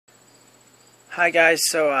Hi guys,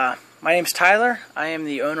 my name's Tyler. I am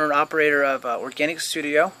the owner and operator of Organic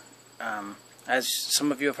Studio. As some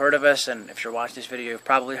of you have heard of us, and if you're watching this video you've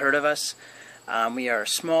probably heard of us. We are a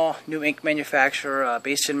small new ink manufacturer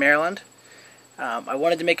based in Maryland. I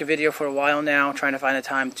wanted to make a video for a while now, trying to find the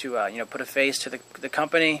time to put a face to the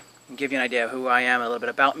company and give you an idea of who I am and a little bit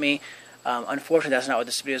about me. Unfortunately, that's not what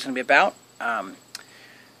this video is going to be about.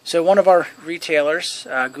 So one of our retailers,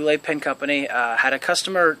 Goulet Pen Company, had a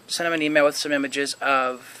customer send him an email with some images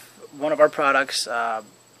of one of our products,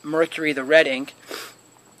 Mercury, the red ink,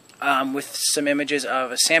 with some images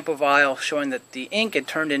of a sample vial showing that the ink had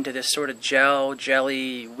turned into this sort of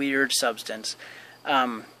jelly, weird substance.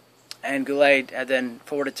 And Goulet had then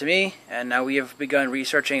forwarded to me, and now we have begun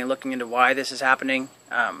researching and looking into why this is happening.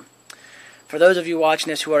 For those of you watching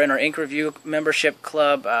this who are in our ink review membership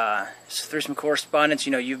club, through some correspondence,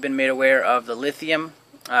 you've been made aware of the lithium,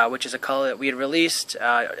 which is a color that we had released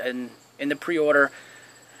in the pre-order,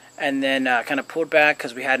 and then kind of pulled back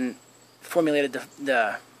because we hadn't formulated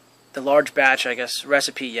the large batch, I guess,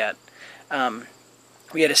 recipe yet.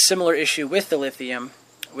 We had a similar issue with the lithium,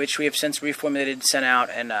 which we have since reformulated and sent out,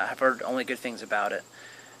 and have heard only good things about it.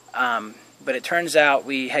 But it turns out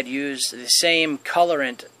we had used the same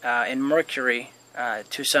colorant in Mercury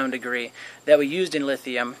to some degree that we used in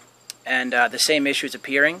lithium, and the same issue is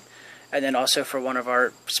appearing. And then also for one of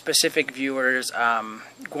our specific viewers,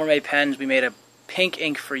 Gourmet Pens, we made a pink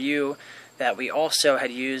ink for you that we also had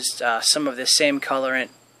used some of the same colorant,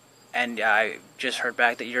 and I just heard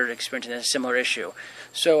back that you're experiencing a similar issue.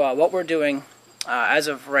 So what we're doing as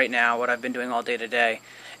of right now, what I've been doing all day today,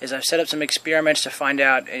 is I've set up some experiments to find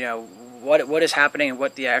out, what is happening and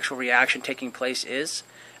what the actual reaction taking place is.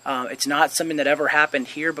 It's not something that ever happened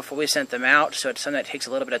here before we sent them out, so it's something that takes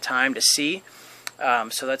a little bit of time to see.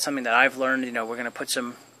 So that's something that I've learned. We're going to put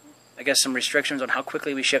some restrictions on how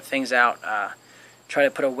quickly we ship things out. Try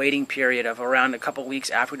to put a waiting period of around a couple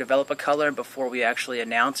weeks after we develop a color before we actually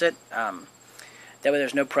announce it. That way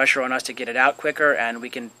there's no pressure on us to get it out quicker, and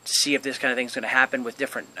we can see if this kind of thing is going to happen with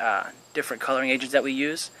different coloring agents that we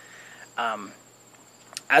use.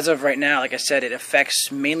 As of right now, like I said, it affects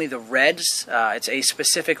mainly the reds. It's a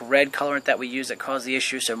specific red colorant that we use that caused the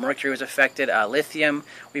issue. So Mercury was affected. Lithium,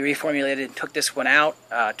 we reformulated and took this one out,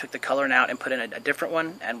 took the colorant out and put in a different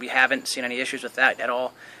one, and we haven't seen any issues with that at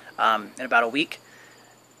all in about a week.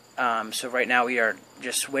 So right now we are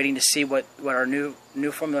just waiting to see what our new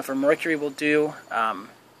formula for Mercury will do. And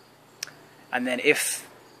then if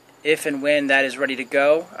and when that is ready to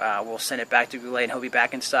go, we'll send it back to Goulet and he'll be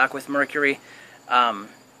back in stock with Mercury.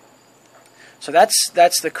 So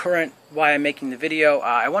that's the current why I'm making the video.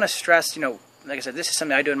 I want to stress, like I said, this is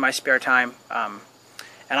something I do in my spare time, and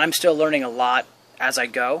I'm still learning a lot as I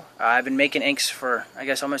go. I've been making inks for, I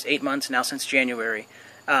guess, almost 8 months now, since January,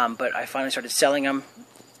 but I finally started selling them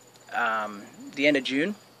the end of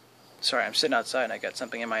June. Sorry, I'm sitting outside and I got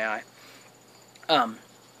something in my eye.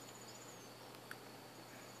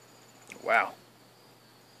 Wow.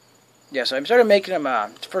 Yeah, so I started making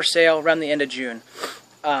them for sale around the end of June.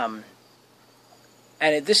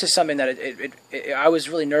 And this is something that I was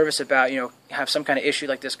really nervous about, have some kind of issue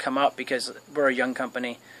like this come up, because we're a young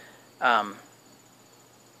company. And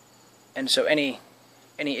so any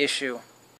issue